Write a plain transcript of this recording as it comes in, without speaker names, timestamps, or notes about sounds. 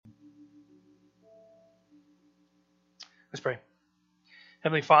Let's pray.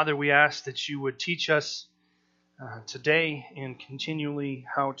 Heavenly Father, we ask that you would teach us today and continually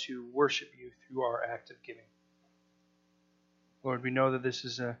how to worship you through our act of giving. Lord, we know that this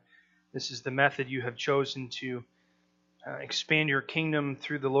is the method you have chosen to expand your kingdom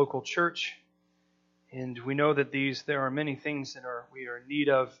through the local church. And we know that there are many things that we are in need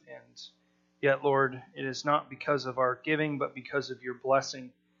of, and yet, Lord, it is not because of our giving, but because of your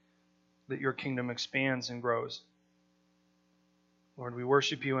blessing that your kingdom expands and grows. Lord, we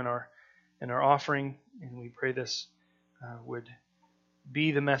worship you in our offering, and we pray this would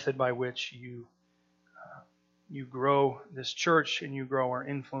be the method by which you grow this church, and you grow our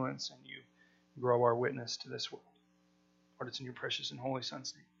influence, and you grow our witness to this world. Lord, it's in your precious and holy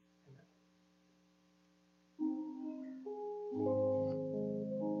Son's name.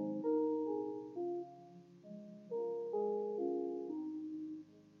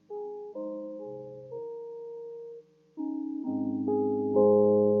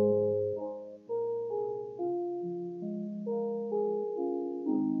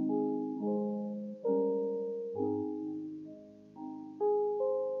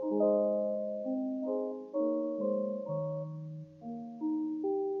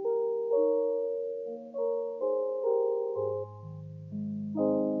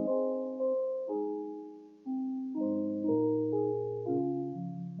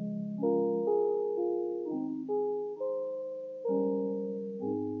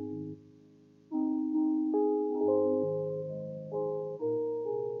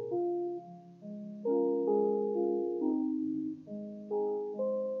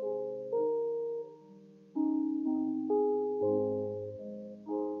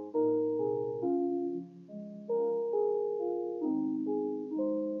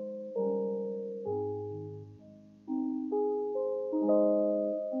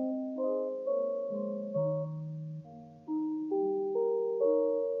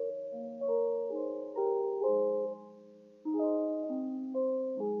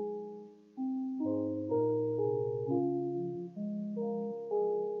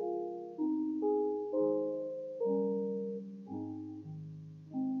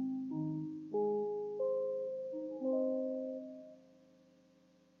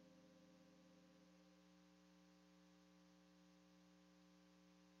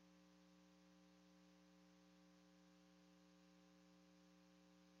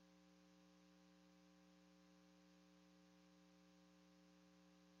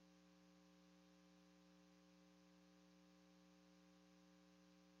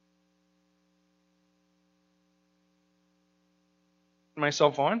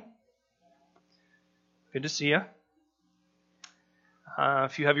 Myself on. Good to see you.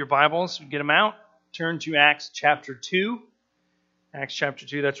 If you have your Bibles, get them out. Turn to Acts chapter 2. Acts chapter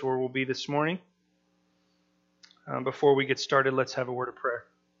 2, that's where we'll be this morning. Before we get started, let's have a word of prayer.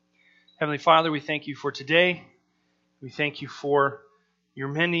 Heavenly Father, we thank you for today. We thank you for your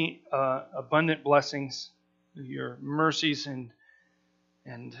many abundant blessings, your mercies, and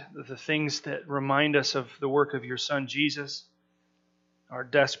the things that remind us of the work of your Son, Jesus, our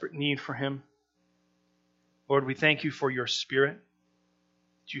desperate need for him. Lord, we thank you for your Spirit,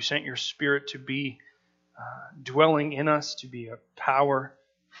 that you sent your Spirit to be dwelling in us, to be a power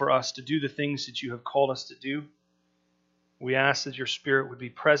for us to do the things that you have called us to do. We ask that your Spirit would be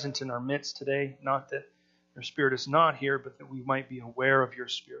present in our midst today, not that your Spirit is not here, but that we might be aware of your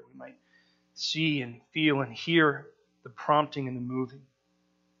Spirit. We might see and feel and hear the prompting and the moving.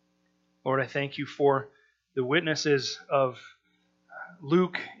 Lord, I thank you for the witnesses of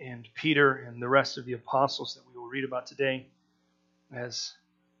Luke and Peter and the rest of the apostles that we will read about today as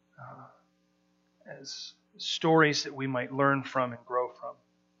stories that we might learn from and grow from.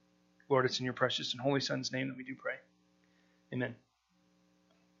 Lord, it's in your precious and holy Son's name that we do pray. Amen.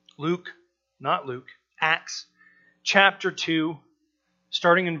 Acts chapter 2,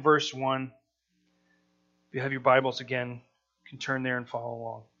 starting in verse 1. If you have your Bibles again, you can turn there and follow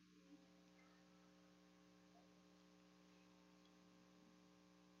along.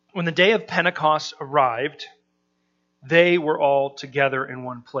 When the day of Pentecost arrived, they were all together in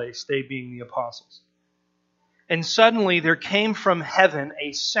one place, they being the apostles. And suddenly there came from heaven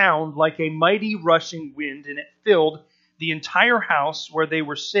a sound like a mighty rushing wind, and it filled the entire house where they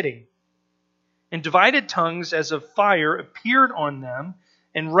were sitting. And divided tongues as of fire appeared on them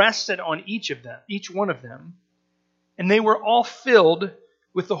and rested on each one of them. And they were all filled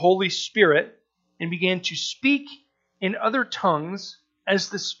with the Holy Spirit and began to speak in other tongues as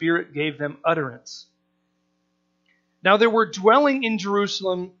the Spirit gave them utterance. Now there were dwelling in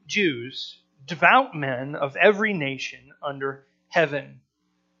Jerusalem Jews, devout men of every nation under heaven.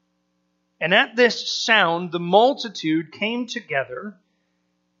 And at this sound, the multitude came together,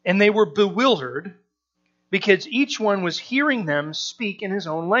 and they were bewildered, because each one was hearing them speak in his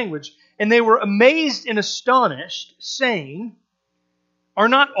own language. And they were amazed and astonished, saying, "Are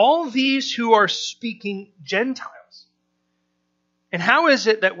not all these who are speaking Gentiles? And how is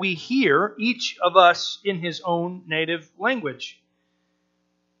it that we hear, each of us in his own native language?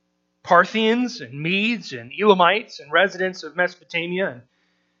 Parthians and Medes and Elamites and residents of Mesopotamia and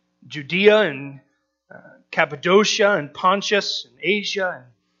Judea and Cappadocia and Pontus and Asia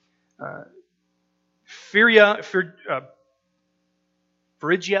and Phrygia,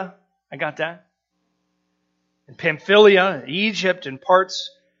 I got that, and Pamphylia, and Egypt, and parts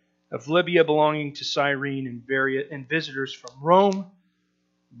of Libya belonging to Cyrene, and visitors from Rome,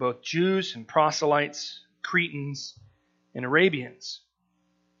 both Jews and proselytes, Cretans and Arabians.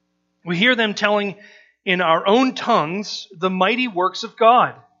 We hear them telling in our own tongues the mighty works of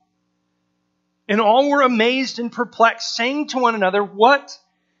God." And all were amazed and perplexed, saying to one another, "What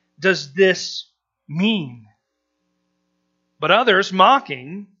does this mean?" But others,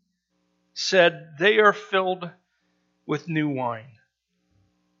 mocking, said, "They are filled with new wine."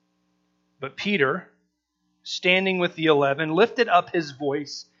 But Peter, standing with the 11, lifted up his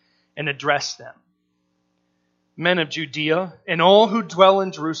voice and addressed them. "Men of Judea, and all who dwell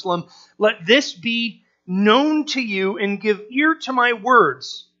in Jerusalem, let this be known to you, and give ear to my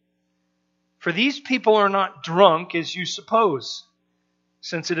words. For these people are not drunk, as you suppose,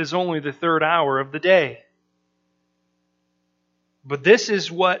 since it is only the third hour of the day. But this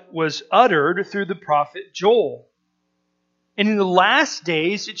is what was uttered through the prophet Joel. And in the last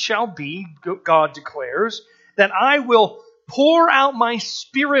days it shall be, God declares, that I will pour out my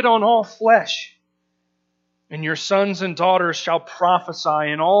Spirit on all flesh. And your sons and daughters shall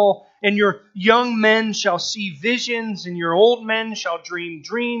prophesy, and your young men shall see visions, and your old men shall dream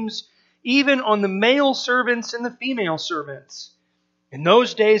dreams, even on the male servants and the female servants. In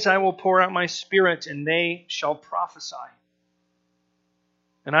those days I will pour out my Spirit, and they shall prophesy.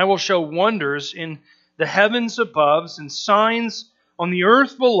 And I will show wonders in the heavens above, and signs on the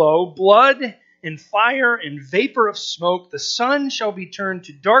earth below, blood and fire and vapor of smoke. The sun shall be turned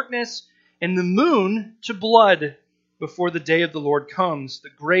to darkness, and the moon to blood, before the day of the Lord comes, the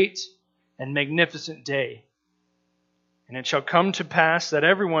great and magnificent day. And it shall come to pass that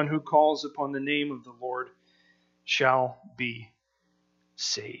everyone who calls upon the name of the Lord shall be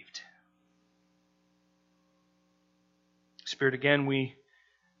saved." Spirit, again, we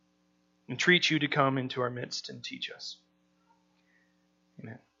entreat you to come into our midst and teach us.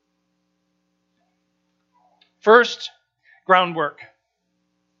 Amen. First, groundwork.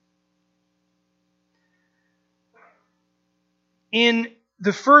 In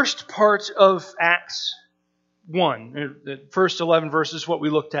the first part of Acts 1, the first 11 verses, what we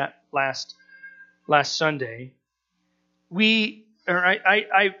looked at last Sunday, I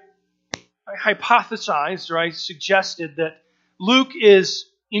hypothesized, or I suggested that Luke is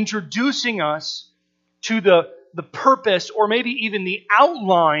introducing us to the purpose, or maybe even the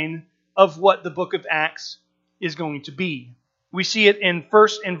outline of what the book of Acts is going to be. We see it in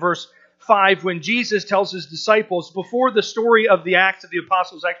verse 5 when Jesus tells his disciples, before the story of the Acts of the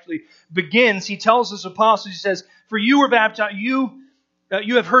Apostles actually begins, he tells his apostles, he says, "For you were baptized, you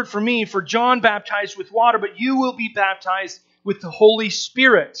have heard from me, for John baptized with water, but you will be baptized with the Holy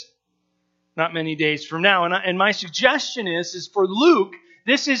Spirit not many days from now." And my suggestion is for Luke,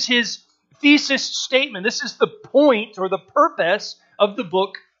 this is his thesis statement. This is the point or the purpose of the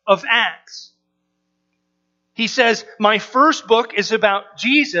book of Acts. He says, my first book is about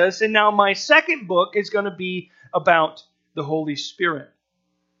Jesus, and now my second book is going to be about the Holy Spirit.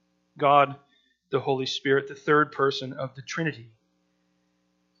 God, the Holy Spirit, the third person of the Trinity.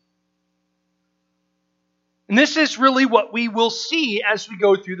 And this is really what we will see as we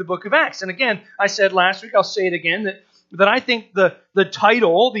go through the book of Acts. And again, I said last week, I'll say it again, that I think the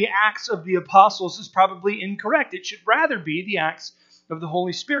title, the Acts of the Apostles, is probably incorrect. It should rather be the Acts of the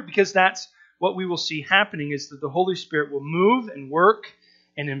Holy Spirit, because that's what we will see happening, is that the Holy Spirit will move and work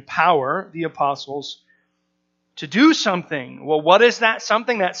and empower the apostles to do something. Well, what is that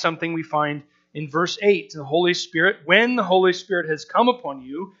something? That's something we find in verse 8. The Holy Spirit, when the Holy Spirit has come upon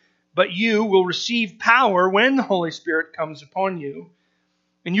you, but you will receive power when the Holy Spirit comes upon you.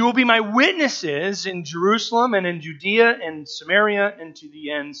 And you will be my witnesses in Jerusalem and in Judea and Samaria and to the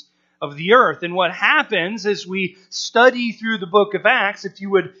ends of the earth. And what happens as we study through the book of Acts, if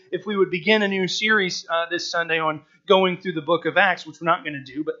we would begin a new series this Sunday on going through the book of Acts, which we're not going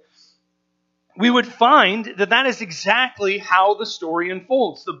to do, but we would find that that is exactly how the story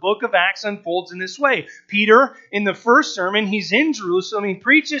unfolds. The book of Acts unfolds in this way. Peter, in the first sermon, he's in Jerusalem. He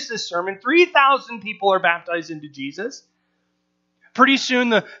preaches this sermon. 3,000 people are baptized into Jesus. Pretty soon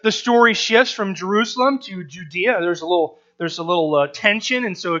the story shifts from Jerusalem to Judea. There's a little tension,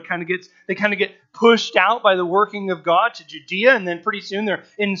 and so they kind of get pushed out by the working of God to Judea, and then pretty soon they're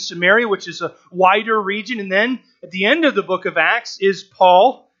in Samaria, which is a wider region. And then at the end of the book of Acts is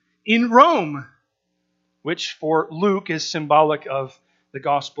Paul in Rome, which for Luke is symbolic of the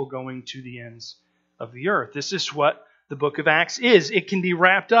gospel going to the ends of the earth. This is what the book of Acts is. It can be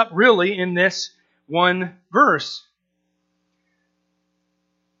wrapped up really in this one verse.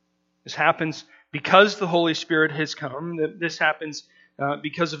 This happens because the Holy Spirit has come. This happens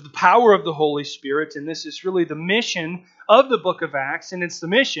because of the power of the Holy Spirit, and this is really the mission of the book of Acts, and it's the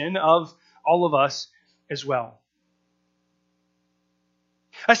mission of all of us as well.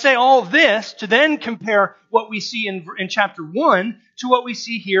 I say all this to then compare what we see in chapter 1 to what we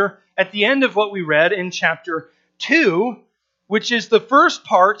see here at the end of what we read in chapter 2, which is the first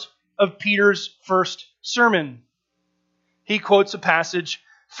part of Peter's first sermon. He quotes a passage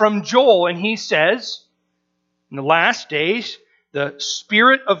from Joel, and he says, in the last days, the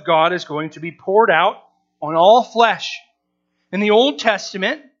Spirit of God is going to be poured out on all flesh. In the Old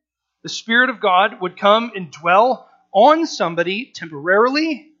Testament, the Spirit of God would come and dwell on somebody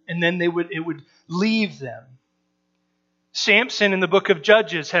temporarily, and then it would leave them. Samson in the book of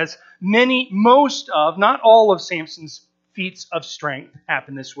Judges has not all of Samson's feats of strength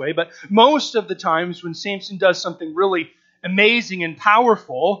happen this way, but most of the times when Samson does something really amazing and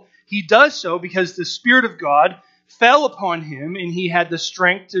powerful, he does so because the Spirit of God fell upon him and he had the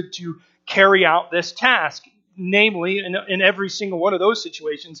strength to carry out this task, namely, in every single one of those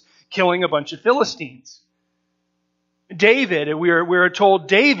situations, killing a bunch of Philistines. David, we are told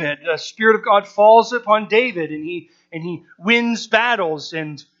David, the Spirit of God falls upon David, and he wins battles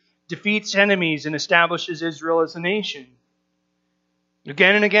and defeats enemies and establishes Israel as a nation.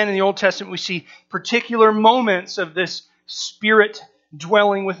 Again and again in the Old Testament, we see particular moments of this Spirit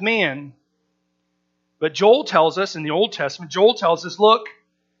dwelling with man. But Joel tells us, in the Old Testament, look,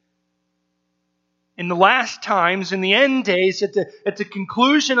 in the last times, in the end days, at the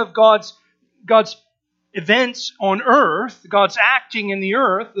conclusion of God's events on earth, God's acting in the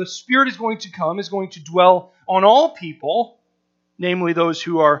earth, the Spirit is going to come, is going to dwell on all people, namely those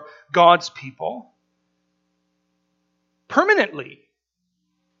who are God's people, permanently.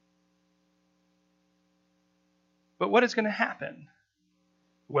 But what is going to happen?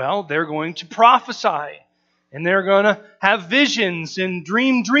 Well, they're going to prophesy, and they're going to have visions and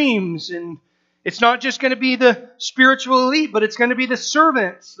dream dreams, and it's not just going to be the spiritual elite, but it's going to be the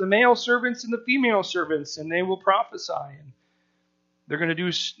servants, the male servants and the female servants, and they will prophesy. And they're going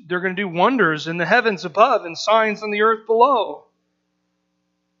to do wonders in the heavens above and signs on the earth below.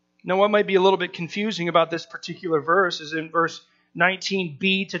 Now, what might be a little bit confusing about this particular verse is in verse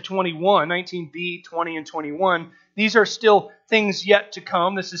 19b to 21, 19b, 20, and 21. These are still things yet to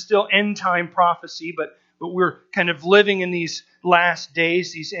come. This is still end-time prophecy, but we're kind of living in these last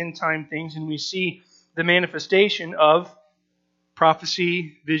days, these end-time things, and we see the manifestation of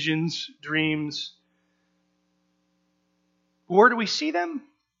prophecy, visions, dreams. Where do we see them?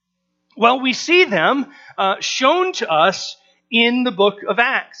 Well, we see them shown to us in the book of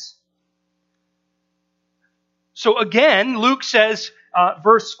Acts. So again, Luke says,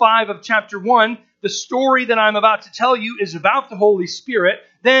 verse 5 of chapter 1, the story that I'm about to tell you is about the Holy Spirit.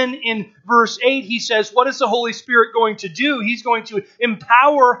 Then in verse 8, he says, what is the Holy Spirit going to do? He's going to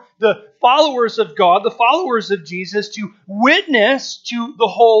empower the followers of God, the followers of Jesus, to witness to the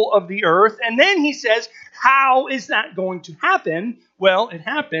whole of the earth. And then he says, how is that going to happen? Well, it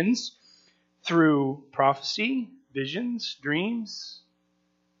happens through prophecy, visions, dreams.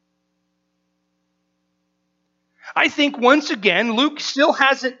 I think once again, Luke still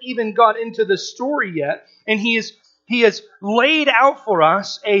hasn't even got into the story yet, and he has laid out for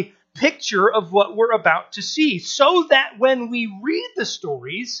us a picture of what we're about to see, so that when we read the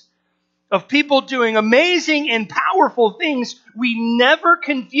stories of people doing amazing and powerful things, we never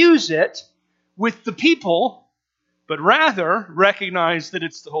confuse it with the people, but rather recognize that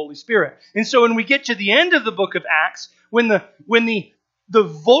it's the Holy Spirit. And so when we get to the end of the book of Acts, when the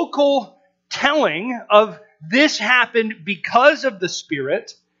vocal telling of this happened because of the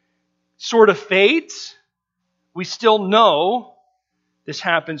Spirit sort of fades, we still know this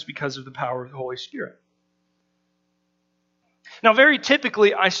happens because of the power of the Holy Spirit. Now, very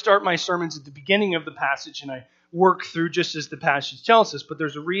typically, I start my sermons at the beginning of the passage and I work through just as the passage tells us, but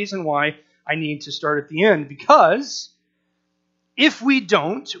there's a reason why I need to start at the end, because if we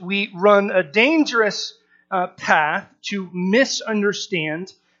don't, we run a dangerous path to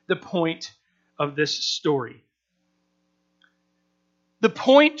misunderstand the point of this story. The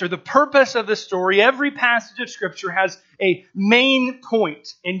point or the purpose of the story, every passage of Scripture has a main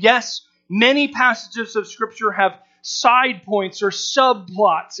point. And yes, many passages of Scripture have side points or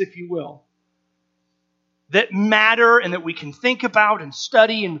subplots, if you will, that matter and that we can think about and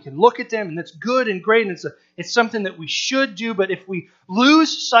study and we can look at them, and that's good and great, and it's something that we should do. But if we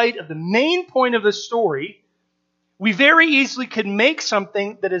lose sight of the main point of the story, we very easily can make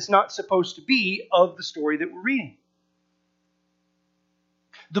something that is not supposed to be of the story that we're reading.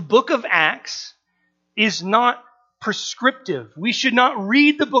 The book of Acts is not prescriptive. We should not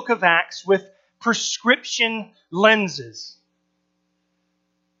read the book of Acts with prescription lenses.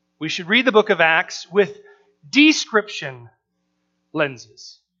 We should read the book of Acts with description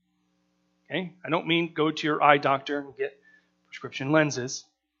lenses. Okay? I don't mean go to your eye doctor and get prescription lenses,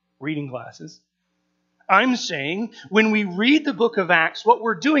 reading glasses. I'm saying when we read the book of Acts, what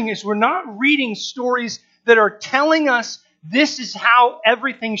we're doing is we're not reading stories that are telling us this is how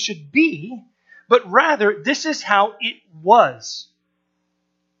everything should be, but rather this is how it was.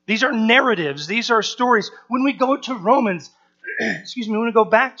 These are narratives. These are stories. When we go to Romans, when we go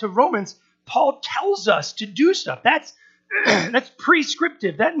back to Romans, Paul tells us to do stuff. That's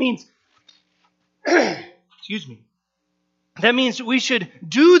prescriptive. That means, that means we should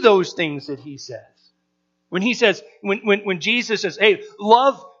do those things that he says. When he says, when Jesus says, hey,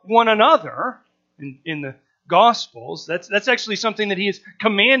 love one another in the Gospels, that's actually something that he is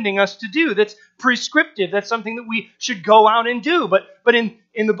commanding us to do. That's prescriptive. That's something that we should go out and do. But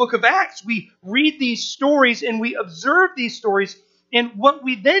in the book of Acts, we read these stories and we observe these stories. And what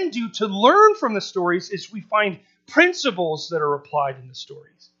we then do to learn from the stories is we find principles that are applied in the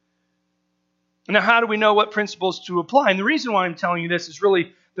stories. Now, how do we know what principles to apply? And the reason why I'm telling you this is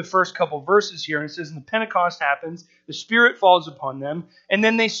really the first couple verses here. And it says, and the Pentecost happens, the Spirit falls upon them, and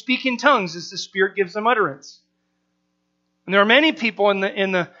then they speak in tongues as the Spirit gives them utterance. And there are many people in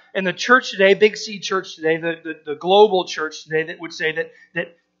the church today, Big C church today, the global church today, that would say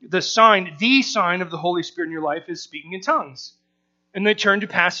that the sign of the Holy Spirit in your life is speaking in tongues. And they turn to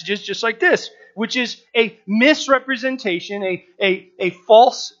passages just like this, which is a misrepresentation, a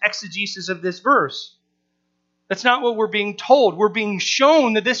false exegesis of this verse. That's not what we're being told. We're being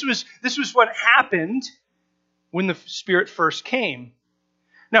shown that this was what happened when the Spirit first came.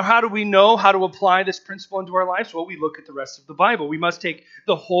 Now, how do we know how to apply this principle into our lives? Well, we look at the rest of the Bible. We must take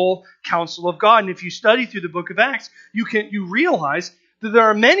the whole counsel of God. And if you study through the book of Acts, you realize that there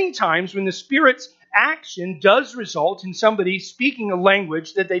are many times when the Spirit's action does result in somebody speaking a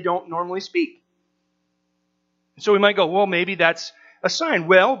language that they don't normally speak. So we might go, well, maybe that's a sign.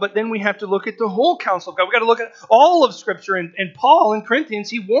 Well, but then we have to look at the whole counsel of God. We've got to look at all of Scripture. And Paul in Corinthians,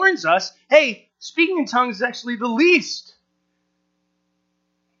 he warns us, hey, speaking in tongues is actually the least.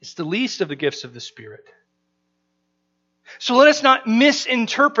 It's the least of the gifts of the Spirit. So let us not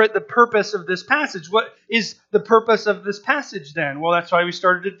misinterpret the purpose of this passage. What is the purpose of this passage then? Well, that's why we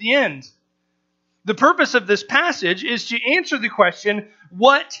started at the end. The purpose of this passage is to answer the question,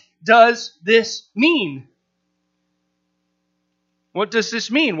 what does this mean? What does this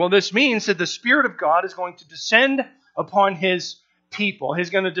mean? Well, this means that the Spirit of God is going to descend upon His people. He's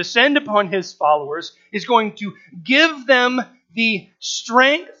going to descend upon His followers. He's going to give them the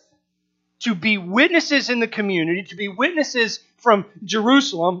strength to be witnesses in the community, to be witnesses from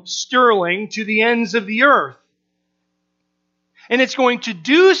Jerusalem, Sterling, to the ends of the earth. And it's going to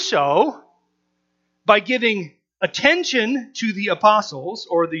do so by giving attention to the apostles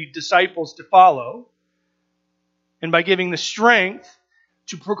or the disciples to follow, and by giving the strength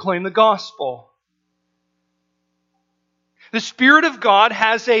to proclaim the gospel. The Spirit of God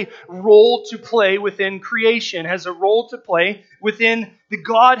has a role to play within creation, has a role to play within the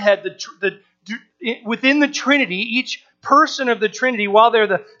Godhead, within the Trinity. Each person of the Trinity, while they're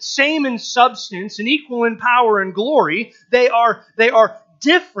the same in substance and equal in power and glory, they are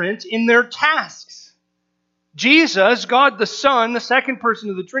different in their tasks. Jesus, God the Son, the second person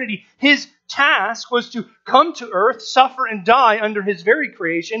of the Trinity, His task was to come to earth, suffer and die under His very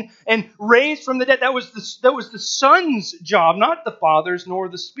creation, and raise from the dead. That was the Son's job, not the Father's nor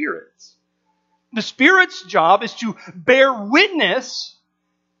the Spirit's. The Spirit's job is to bear witness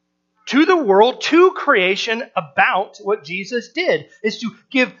to the world, to creation, about what Jesus did. Is to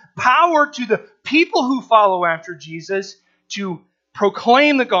give power to the people who follow after Jesus to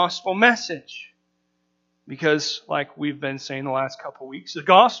proclaim the gospel message. Because, like we've been saying the last couple of weeks, the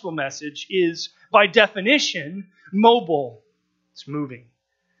gospel message is, by definition, mobile. It's moving.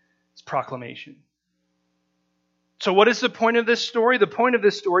 It's proclamation. So what is the point of this story? The point of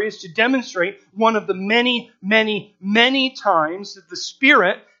this story is to demonstrate one of the many, many, many times that the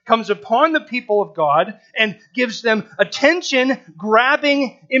Spirit comes upon the people of God and gives them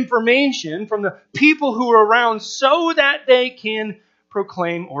attention-grabbing information from the people who are around so that they can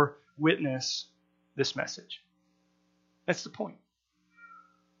proclaim or witness this message. That's the point.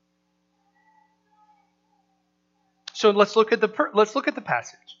 So let's look at the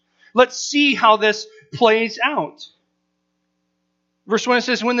passage. Let's see how this plays out. Verse 1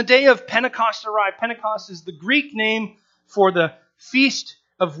 says, when the day of Pentecost arrived. Pentecost is the Greek name for the Feast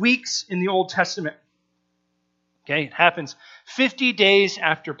of Weeks in the Old Testament. Okay, it happens 50 days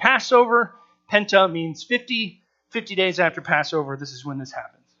after Passover. Penta means 50. 50 days after Passover, this is when this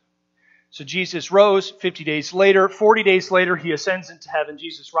happens. So Jesus rose 50 days later. 40 days later, he ascends into heaven.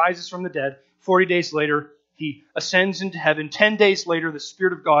 Jesus rises from the dead. 40 days later, he ascends into heaven. 10 days later, the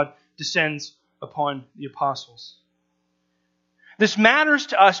Spirit of God descends upon the apostles. This matters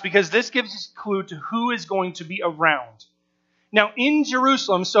to us because this gives us a clue to who is going to be around. Now, in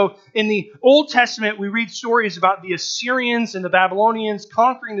Jerusalem, so in the Old Testament, we read stories about the Assyrians and the Babylonians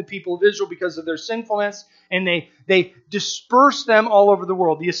conquering the people of Israel because of their sinfulness, and they disperse them all over the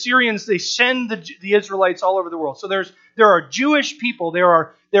world. The Assyrians, they send the Israelites all over the world. So there are Jewish people, there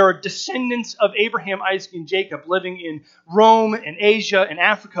are descendants of Abraham, Isaac, and Jacob living in Rome and Asia and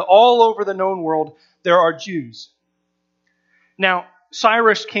Africa, all over the known world. There are Jews. Now,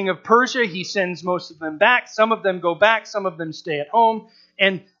 Cyrus, king of Persia, he sends most of them back. Some of them go back. Some of them stay at home.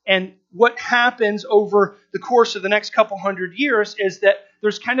 And what happens over the course of the next couple hundred years is that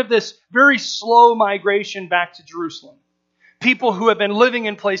there's kind of this very slow migration back to Jerusalem. People who have been living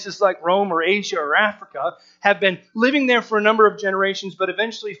in places like Rome or Asia or Africa have been living there for a number of generations, but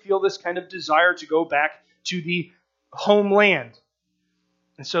eventually feel this kind of desire to go back to the homeland.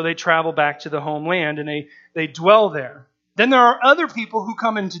 And so they travel back to the homeland and they dwell there. Then there are other people who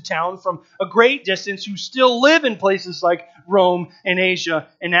come into town from a great distance who still live in places like Rome and Asia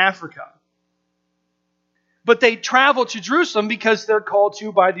and Africa. But they travel to Jerusalem because they're called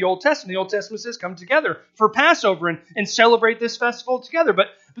to by the Old Testament. The Old Testament says come together for Passover and celebrate this festival together. But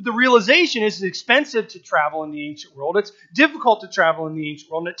the realization is it's expensive to travel in the ancient world. It's difficult to travel in the ancient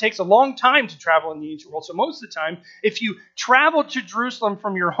world, and it takes a long time to travel in the ancient world. So most of the time, if you travel to Jerusalem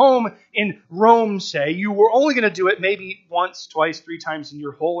from your home in Rome, say, you were only going to do it maybe once, twice, 3 times in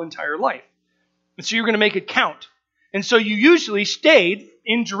your whole entire life. And so you're going to make it count. And so you usually stayed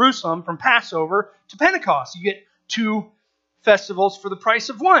in Jerusalem from Passover to Pentecost. You get 2 festivals for the price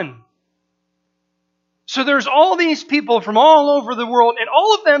of 1. So there's all these people from all over the world, and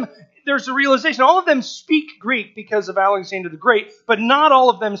all of them, there's a realization, all of them speak Greek because of Alexander the Great, but not all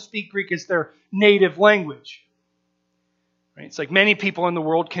of them speak Greek as their native language. Right? It's like many people in the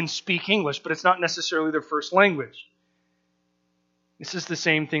world can speak English, but it's not necessarily their first language. This is the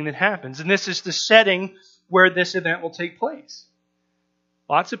same thing that happens, and this is the setting where this event will take place.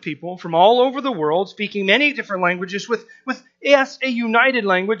 Lots of people from all over the world speaking many different languages with yes, a united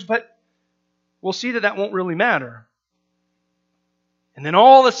language, but we'll see that won't really matter. And then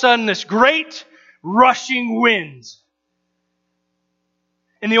all of a sudden, this great rushing wind.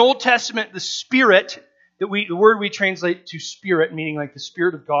 In the Old Testament, the Spirit, the word we translate to Spirit, meaning like the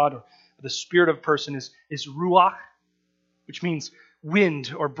Spirit of God or the Spirit of a person, is ruach, which means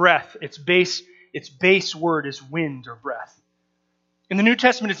wind or breath. Its base word is wind or breath. In the New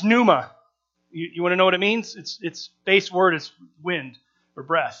Testament, it's pneuma. You want to know what it means? Its base word is wind or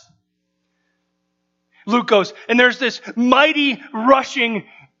breath. Luke goes, and there's this mighty rushing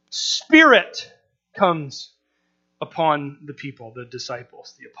Spirit comes upon the people, the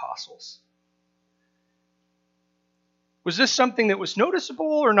disciples, the apostles. Was this something that was noticeable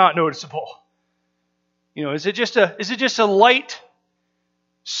or not noticeable? Is it just a light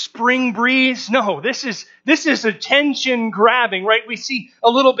spring breeze? No, this is attention grabbing, right? We see a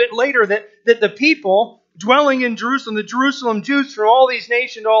little bit later that the people dwelling in Jerusalem, the Jerusalem Jews from all these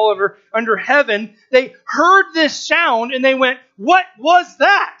nations all over under heaven, they heard this sound and they went, "What was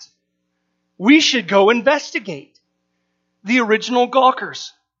that? We should go investigate." The original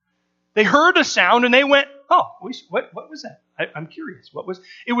Gawkers. They heard a sound and they went, "Oh, what was that? I'm curious.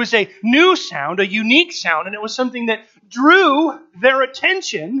 It was a new sound, a unique sound, and it was something that drew their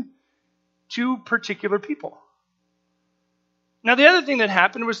attention to particular people." Now, the other thing that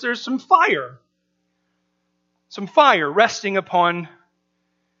happened was there's some fire resting upon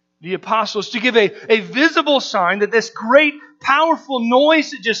the apostles to give a visible sign that this great, powerful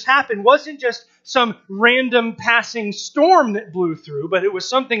noise that just happened wasn't just some random passing storm that blew through, but it was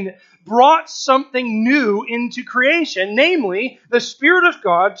something that brought something new into creation, namely the Spirit of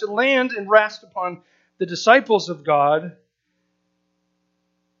God to land and rest upon the disciples of God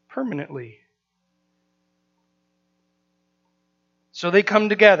permanently. So they come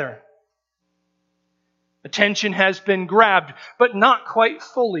together. Attention has been grabbed, but not quite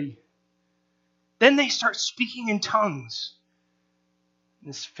fully. Then they start speaking in tongues.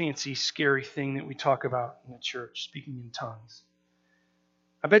 This fancy, scary thing that we talk about in the church, speaking in tongues.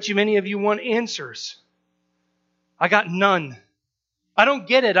 I bet you many of you want answers. I got none. I don't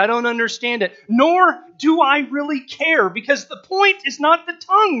get it. I don't understand it. Nor do I really care, because the point is not the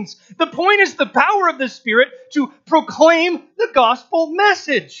tongues. The point is the power of the Spirit to proclaim the gospel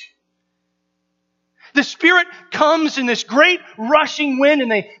message. The Spirit comes in this great rushing wind, and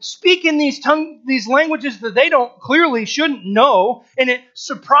they speak in these languages that they shouldn't know, and it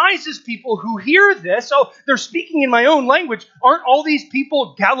surprises people who hear this. Oh, they're speaking in my own language. Aren't all these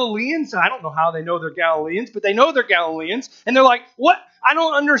people Galileans? I don't know how they know they're Galileans, but they know they're Galileans, and they're like, what? I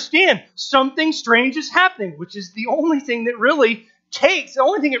don't understand. Something strange is happening, which is the only thing it really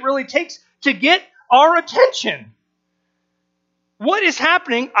takes to get our attention. What is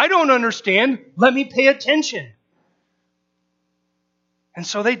happening? I don't understand. Let me pay attention. And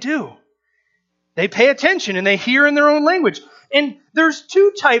so they do. They pay attention and they hear in their own language. And there's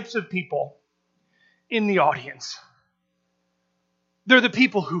two types of people in the audience. They're the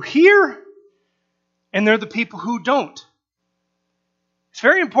people who hear, and they're the people who don't. It's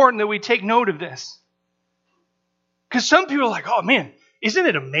very important that we take note of this. Because some people are like, oh man, isn't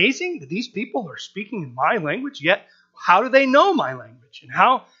it amazing that these people are speaking in my language, yet how do they know my language? And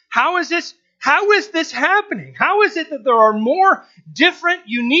how is this happening? How is it that there are more different,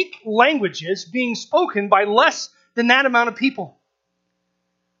 unique languages being spoken by less than that amount of people?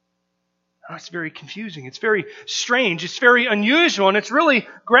 Oh, it's very confusing. It's very strange. It's very unusual. And it's really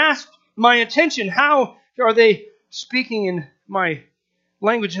grasped my attention. How are they speaking in my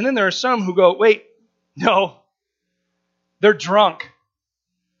language? And then there are some who go, wait, no, they're drunk.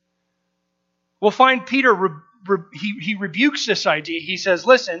 We'll find Peter he rebukes this idea. He says,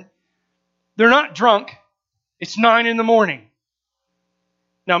 listen, they're not drunk. It's 9 a.m.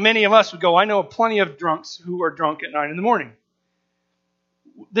 Now, many of us would go, I know plenty of drunks who are drunk at 9 a.m.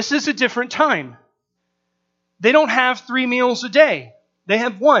 This is a different time. They don't have 3 meals a day. They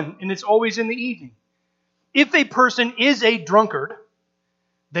have one, and it's always in the evening. If a person is a drunkard,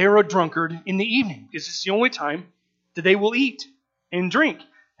 they are a drunkard in the evening, because it's the only time that they will eat and drink.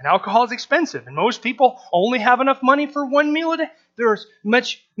 And alcohol is expensive, and most people only have enough money for 1 meal a day. There's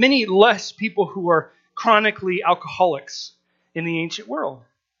many less people who are chronically alcoholics in the ancient world.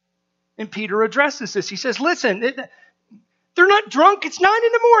 And Peter addresses this. He says, listen, they're not drunk. It's 9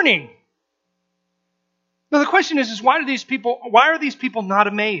 a.m. Now the question is why are these people not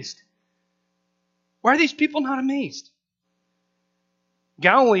amazed? Why are these people not amazed?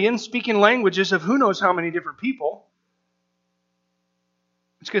 Galileans speaking languages of who knows how many different people.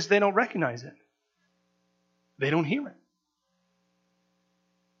 It's because they don't recognize it. They don't hear it.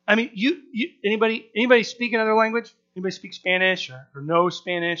 I mean, anybody speak another language? Anybody speak Spanish or know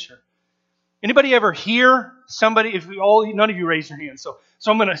Spanish? Or anybody ever hear somebody? None of you raise your hands, so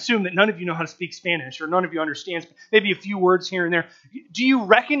I'm going to assume that none of you know how to speak Spanish, or none of you understand. Maybe a few words here and there. Do you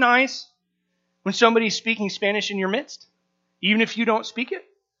recognize when somebody's speaking Spanish in your midst, even if you don't speak it?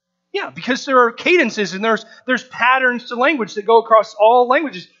 Yeah, because there are cadences and there's patterns to language that go across all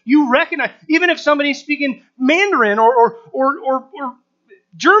languages. You recognize, even if somebody's speaking Mandarin or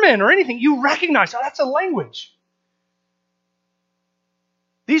German or anything, you recognize, that's a language.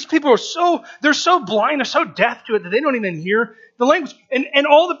 These people they're so blind, they're so deaf to it that they don't even hear the language. And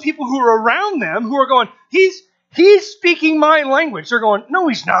all the people who are around them who are going, he's speaking my language. They're going, no,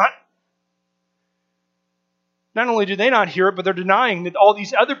 he's not. Not only do they not hear it, but they're denying that all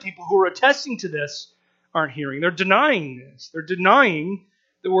these other people who are attesting to this aren't hearing. They're denying this. They're denying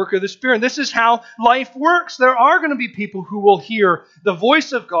the work of the Spirit. This is how life works. There are going to be people who will hear the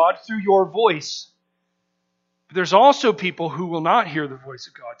voice of God through your voice. But there's also people who will not hear the voice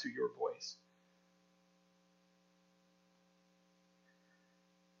of God through your voice.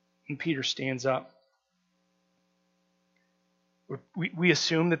 And Peter stands up. We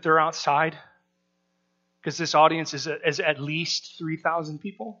assume that they're outside, because this audience is at least 3,000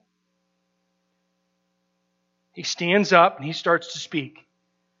 people. He stands up and he starts to speak.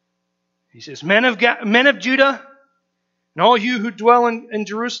 He says, Men of Judah, and all you who dwell in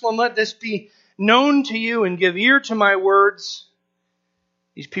Jerusalem, let this be known to you and give ear to my words.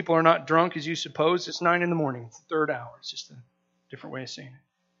 These people are not drunk as you suppose. It's 9 a.m. It's the third hour. It's just a different way of saying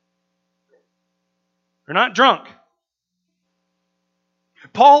it. They're not drunk.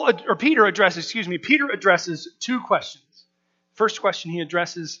 Peter addresses two questions. First question he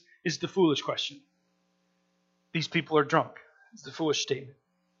addresses is the foolish question. These people are drunk. It's the foolish statement.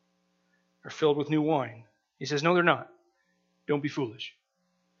 They're filled with new wine. He says, no, they're not. Don't be foolish.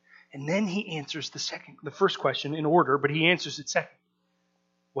 And then he answers the first question in order, but he answers it second.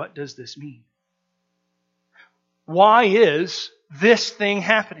 What does this mean? Why is this thing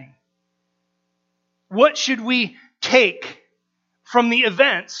happening? What should we take from the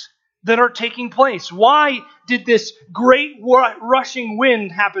events that are taking place? Why did this great rushing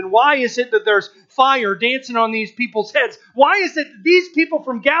wind happen? Why is it that there's fire dancing on these people's heads? Why is it that these people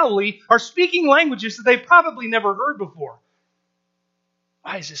from Galilee are speaking languages that they've probably never heard before?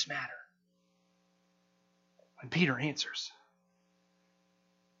 Why does this matter? And Peter answers,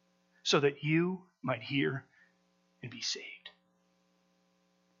 so that you might hear and be saved.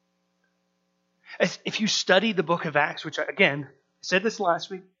 If you study the book of Acts, which again, I said this last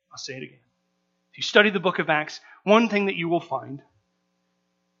week, I'll say it again. If you study the book of Acts, one thing that you will find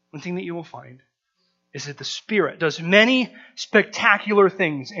is that the Spirit does many spectacular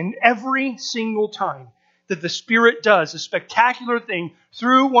things. And every single time that the Spirit does a spectacular thing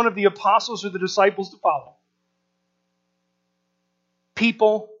through one of the apostles or the disciples to follow,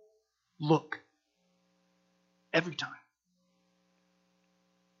 people look. Every time.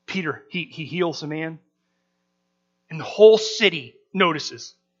 Peter, he heals a man, and the whole city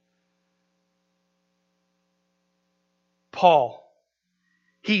notices. Paul,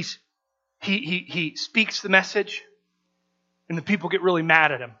 he speaks the message, and the people get really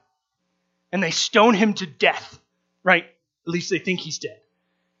mad at him. And they stone him to death, right? At least they think he's dead.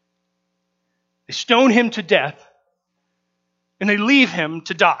 They stone him to death, and they leave him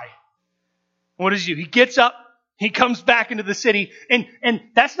to die. And what does he do? He gets up, he comes back into the city, and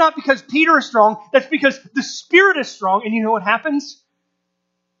that's not because Peter is strong, that's because the Spirit is strong, and you know what happens?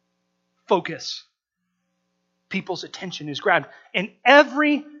 Focus. People's attention is grabbed. And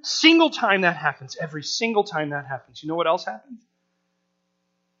every single time that happens, you know what else happens?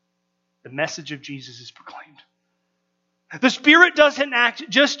 The message of Jesus is proclaimed. The Spirit doesn't act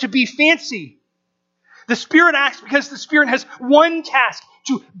just to be fancy. The Spirit acts because the Spirit has one task: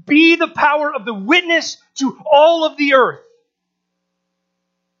 to be the power of the witness to all of the earth.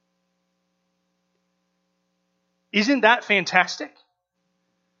 Isn't that fantastic?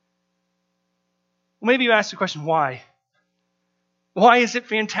 Well, maybe you ask the question, why? Why is it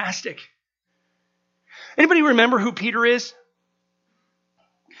fantastic? Anybody remember who Peter is?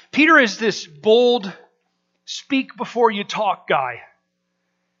 Peter is this bold, speak before you talk guy,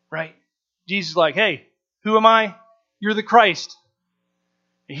 right? Jesus is like, hey, who am I? You're the Christ.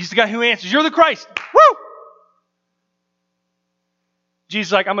 And he's the guy who answers, you're the Christ. Woo! Jesus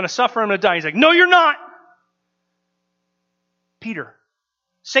is like, I'm going to suffer, I'm going to die. He's like, no, you're not. Peter,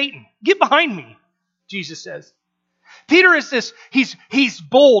 Satan, get behind me, Jesus says. Peter is this, he's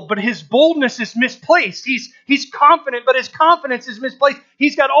bold, but his boldness is misplaced. He's confident, but his confidence is misplaced.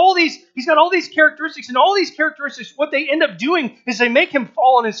 He's got all these characteristics, and all these characteristics, what they end up doing is they make him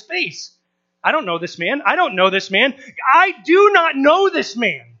fall on his face. I don't know this man. I don't know this man. I do not know this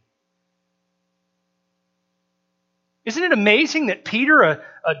man. Isn't it amazing that Peter,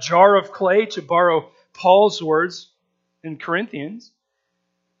 a jar of clay, to borrow Paul's words in Corinthians,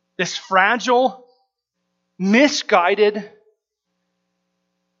 this fragile, misguided,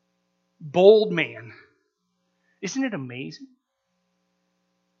 bold man, isn't it amazing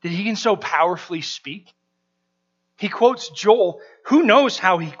that he can so powerfully speak? He quotes Joel. Who knows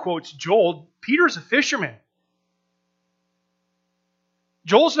how he quotes Joel? Peter's a fisherman.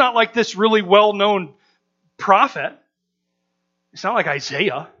 Joel's not like this really well-known prophet. It's not like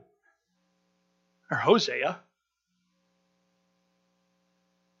Isaiah or Hosea.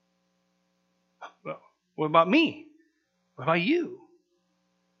 Well, what about me? What about you?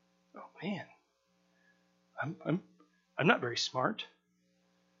 Oh man, I'm not very smart.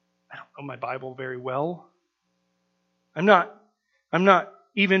 I don't know my Bible very well. I'm not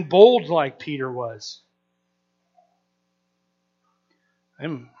even bold like Peter was.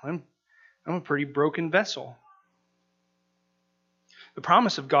 I'm a pretty broken vessel. The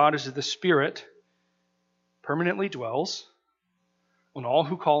promise of God is that the Spirit permanently dwells on all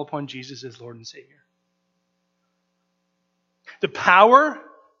who call upon Jesus as Lord and Savior. The power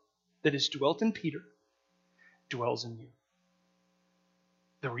that is dwelt in Peter dwells in you.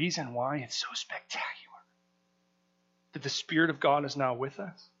 The reason why it's so spectacular that the Spirit of God is now with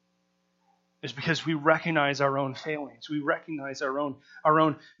us is because we recognize our own failings. We recognize our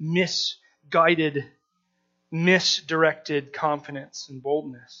own misguided, misdirected confidence and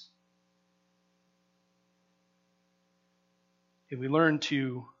boldness. And we learn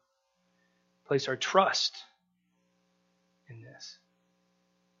to place our trust in this.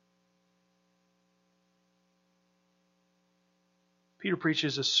 Peter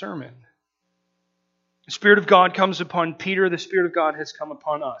preaches a sermon. The Spirit of God comes upon Peter. The Spirit of God has come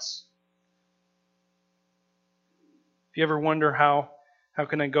upon us. If you ever wonder how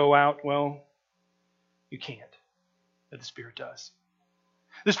can I go out? Well, you can't. But the Spirit does.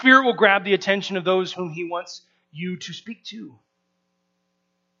 The Spirit will grab the attention of those whom He wants you to speak to.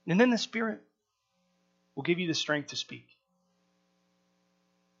 And then the Spirit will give you the strength to speak.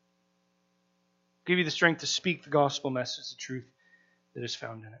 Give you the strength to speak the gospel message, the truth that is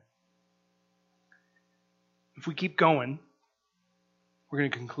found in it. If we keep going, we're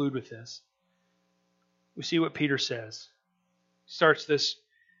going to conclude with this. We see what Peter says. He starts this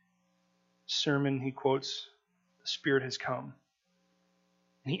sermon, he quotes, "The Spirit has come."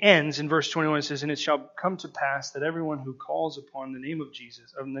 And he ends in verse 21, it says, "And it shall come to pass that everyone who calls upon the name of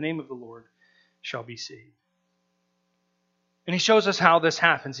Jesus, or the name of the Lord, shall be saved." And he shows us how this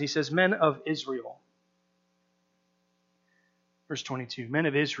happens. He says, "Men of Israel." Verse 22, "Men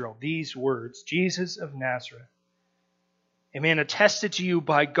of Israel, these words, Jesus of Nazareth, a man attested to you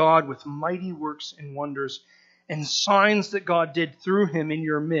by God with mighty works and wonders and signs that God did through him in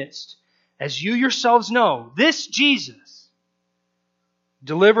your midst, as you yourselves know, this Jesus,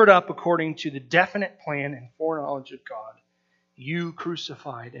 delivered up according to the definite plan and foreknowledge of God, you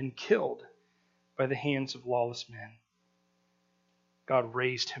crucified and killed by the hands of lawless men. God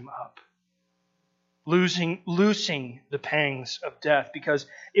raised him up, loosing the pangs of death, because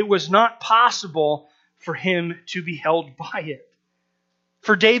it was not possible for him to be held by it.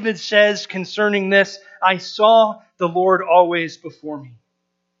 For David says concerning this, I saw the Lord always before me,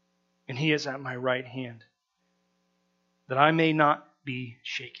 and he is at my right hand, that I may not be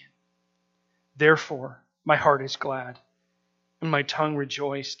shaken. Therefore, my heart is glad, and my tongue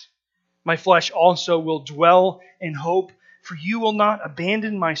rejoiced. My flesh also will dwell in hope, for you will not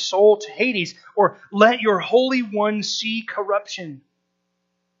abandon my soul to Hades, or let your Holy One see corruption.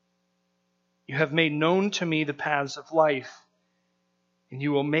 You have made known to me the paths of life, and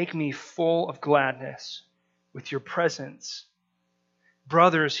you will make me full of gladness with your presence.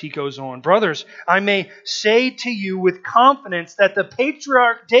 Brothers," he goes on, "brothers, I may say to you with confidence that the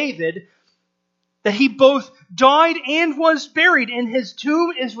patriarch David, that he both died and was buried, and his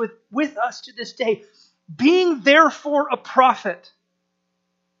tomb is with us to this day. Being therefore a prophet,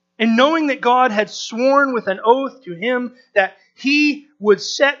 and knowing that God had sworn with an oath to him that he would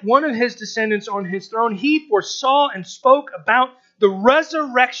set one of his descendants on his throne, he foresaw and spoke about the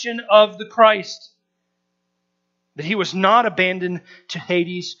resurrection of the Christ, that he was not abandoned to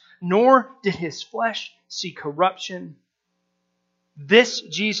Hades, nor did his flesh see corruption. This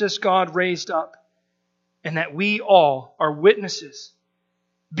Jesus God raised up, and that we all are witnesses.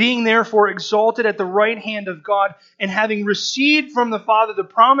 Being therefore exalted at the right hand of God, and having received from the Father the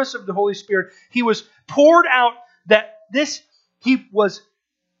promise of the Holy Spirit, he was poured out that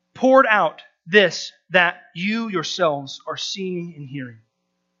you yourselves are seeing and hearing.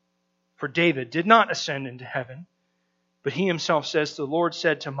 For David did not ascend into heaven, but he himself says, the Lord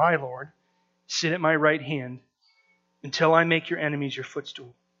said to my Lord, sit at my right hand until I make your enemies your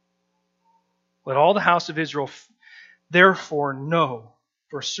footstool. Let all the house of Israel therefore know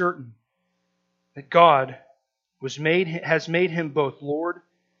for certain that God has made him both Lord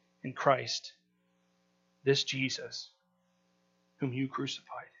and Christ, this Jesus whom you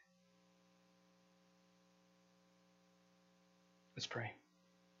crucified." Let's pray.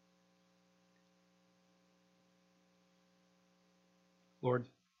 Lord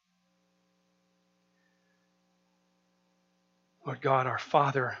God, our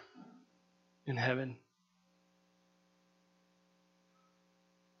Father in heaven,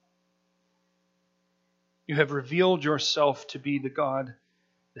 you have revealed yourself to be the God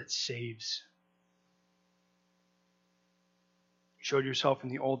that saves. You showed yourself in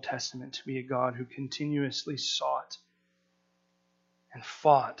the Old Testament to be a God who continuously sought and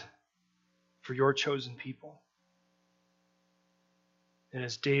fought for your chosen people. And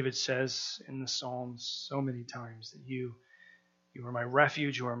as David says in the Psalms so many times, that you are my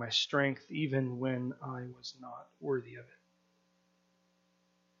refuge, you are my strength, even when I was not worthy of it.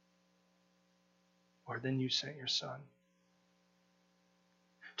 Lord, then you sent your Son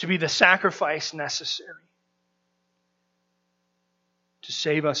to be the sacrifice necessary to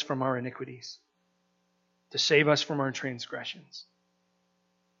save us from our iniquities, to save us from our transgressions.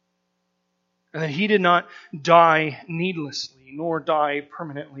 And that he did not die needlessly, nor die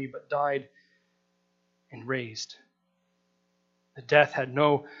permanently, but died and raised. That death had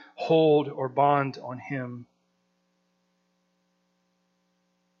no hold or bond on him,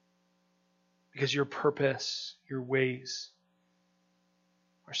 because your purpose, your ways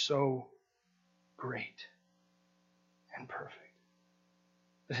are so great and perfect.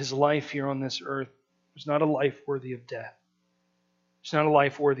 that his life here on this earth was not a life worthy of death. It's not a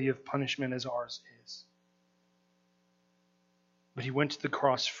life worthy of punishment as ours is. But he went to the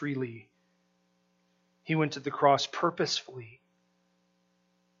cross freely. He went to the cross purposefully,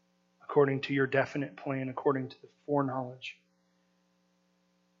 according to your definite plan, according to the foreknowledge.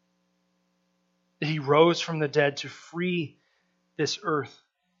 That he rose from the dead to free this earth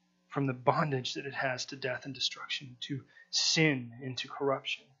from the bondage that it has to death and destruction, to sin and to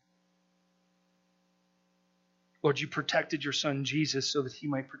corruption. Lord, you protected your Son Jesus so that he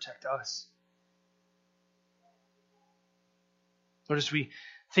might protect us. Lord, as we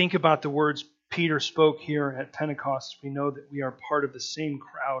think about the words Peter spoke here at Pentecost, we know that we are part of the same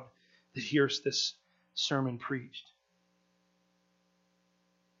crowd that hears this sermon preached.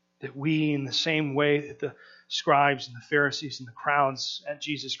 That we, in the same way that the scribes and the Pharisees and the crowds at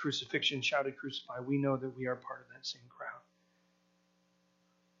Jesus' crucifixion shouted, "Crucify," we know that we are part of that same crowd.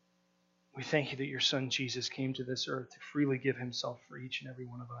 We thank you that your Son Jesus came to this earth to freely give himself for each and every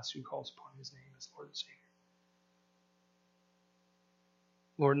one of us who calls upon his name as Lord and Savior.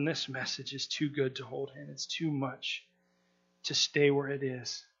 Lord, and this message is too good to hold in. It's too much to stay where it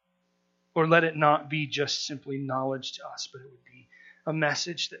is. Lord, let it not be just simply knowledge to us, but it would be a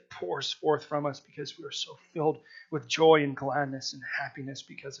message that pours forth from us because we are so filled with joy and gladness and happiness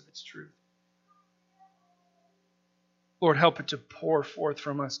because of its truth. Lord, help it to pour forth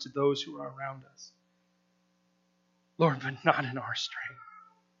from us to those who are around us. Lord, but not in our strength,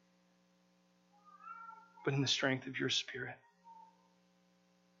 but in the strength of your Spirit.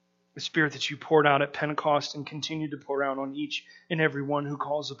 The Spirit that you poured out at Pentecost and continue to pour out on each and every one who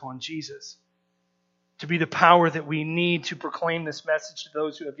calls upon Jesus. To be the power that we need to proclaim this message to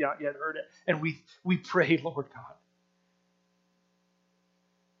those who have not yet heard it. And we pray, Lord God,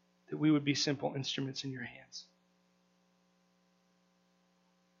 that we would be simple instruments in your hands.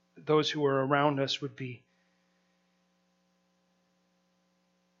 That those who are around us would be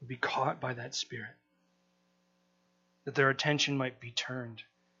caught by that Spirit. That their attention might be turned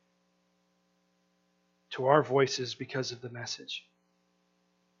to our voices because of the message,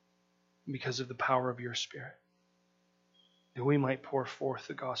 because of the power of your Spirit, that we might pour forth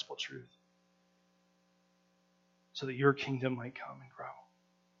the gospel truth so that your kingdom might come and grow.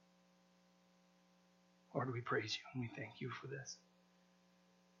 Lord, we praise you and we thank you for this.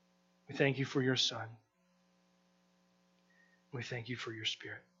 We thank you for your Son. We thank you for your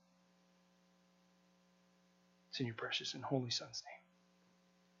Spirit. It's in your precious and holy Son's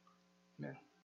name. Amen.